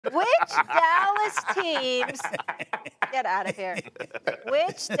Which Dallas teams, get out of here.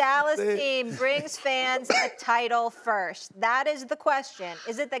 Which Dallas team brings fans the title first? That is the question.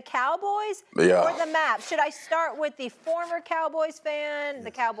 Is it the Cowboys or the Mavs? Should I start with the former Cowboys fan,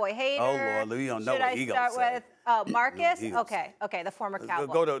 the Cowboy hater? Oh, Lord, you don't know what he gonna say. Should I start with Marcus? Okay, the former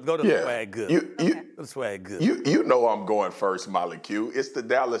Cowboy. Go to Swag Good. Go to Swag Good. You know I'm going first, Molly Q. It's the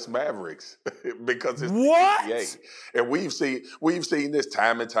Dallas Mavericks because it's what? the NBA. And we've seen this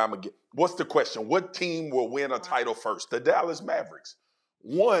time and time again. What's the question? What team will win a title first? The Dallas Mavericks.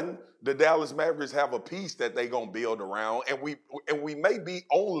 One, the Dallas Mavericks have a piece that they're gonna build around, and we may be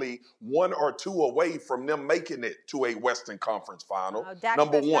only 1 or 2 away from them making it to a Western Conference final.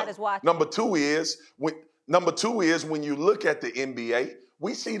 Number one. Number two is when you look at the NBA,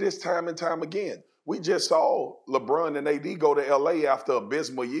 we see this time and time again. We just saw LeBron and AD go to LA after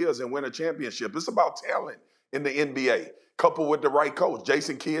abysmal years and win a championship. It's about talent in the NBA, coupled with the right coach.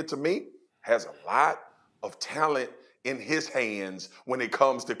 Jason Kidd, to me, has a lot of talent in his hands when it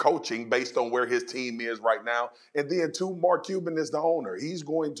comes to coaching based on where his team is right now. And then, too, Mark Cuban is the owner. He's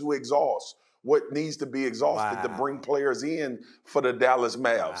going to exhaust what needs to be exhausted to bring players in for the Dallas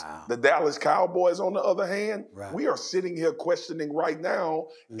Mavs. The Dallas Cowboys, on the other hand, we are sitting here questioning right now.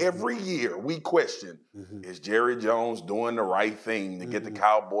 Every year we question, is Jerry Jones doing the right thing to get the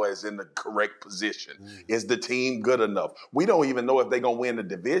Cowboys in the correct position? Is the team good enough? We don't even know if they're going to win the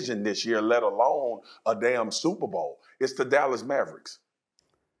division this year, let alone a damn Super Bowl. It's the Dallas Mavericks.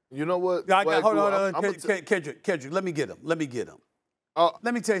 You know what? Hold on. Kendrick, let me get him. Let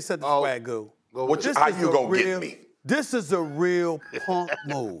me tell you something, Swagu. How you gonna get me? This is a real punk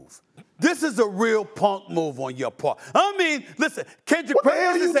move. This is a real punk move on your part. I mean, listen, Kendrick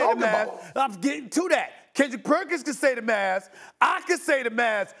Perkins can say the Mavs. I'm getting to that. Kendrick Perkins can say the Mavs. I can say the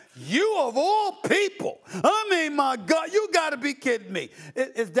Mavs. You of all people. I mean, my God, you got to be kidding me.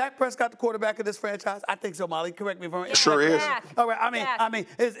 Is Dak Prescott the quarterback of this franchise? I think so, Molly. Correct me if I'm wrong. Sure is. All right. I mean,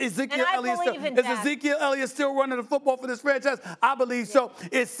 is Ezekiel Elliott still running the football for this franchise? I believe so.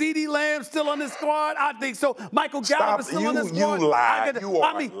 Is CeeDee Lamb still on this squad? I think so. Michael Gallup is still on this squad. You lied. You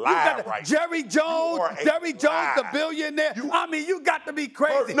got right. Jerry Jones, the billionaire. You got to be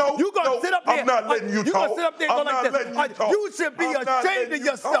crazy. You gonna sit up here? I'm not letting you talk. Sit up there and go like this. You should be ashamed of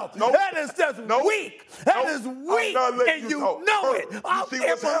yourself. That is just weak. That is weak, and you know it. I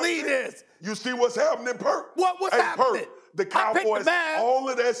can't believe this. You see what's happening, Perk? What's happening? Perk, the Cowboys, all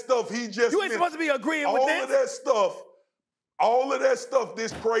of that stuff he just You ain't supposed to be agreeing with this. All of that stuff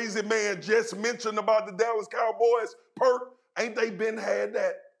this crazy man just mentioned about the Dallas Cowboys, Perk, ain't they had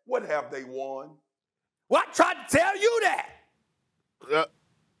that? What have they won? Well, I tried to tell you that. You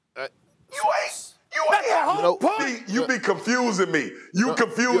ain't. You be confusing me. You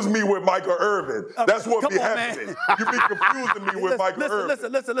confuse me with Michael Irvin. That's what be happening. You be confusing me with Michael Irvin.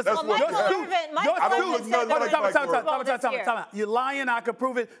 Listen. That's what Michael Irvin Time. You're lying. I can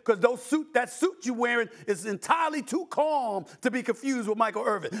prove it because that suit you're wearing is entirely too calm to be confused with Michael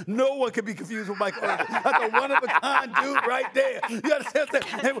Irvin. No one can be confused with Michael Irvin. That's a one-of-a-kind dude right there. You understand that?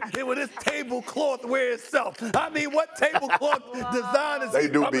 And with this tablecloth wear itself. I mean, what tablecloth design is they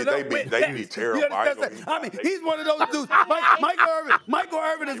be terrible. I mean, he's one of those dudes. Michael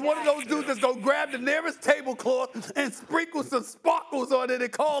Irvin is one of those dudes that's going to grab the nearest tablecloth and sprinkle some sparkles on it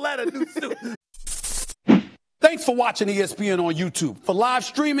and call that a new suit. Thanks for watching ESPN on YouTube. For live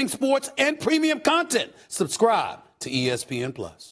streaming sports and premium content, subscribe to ESPN+.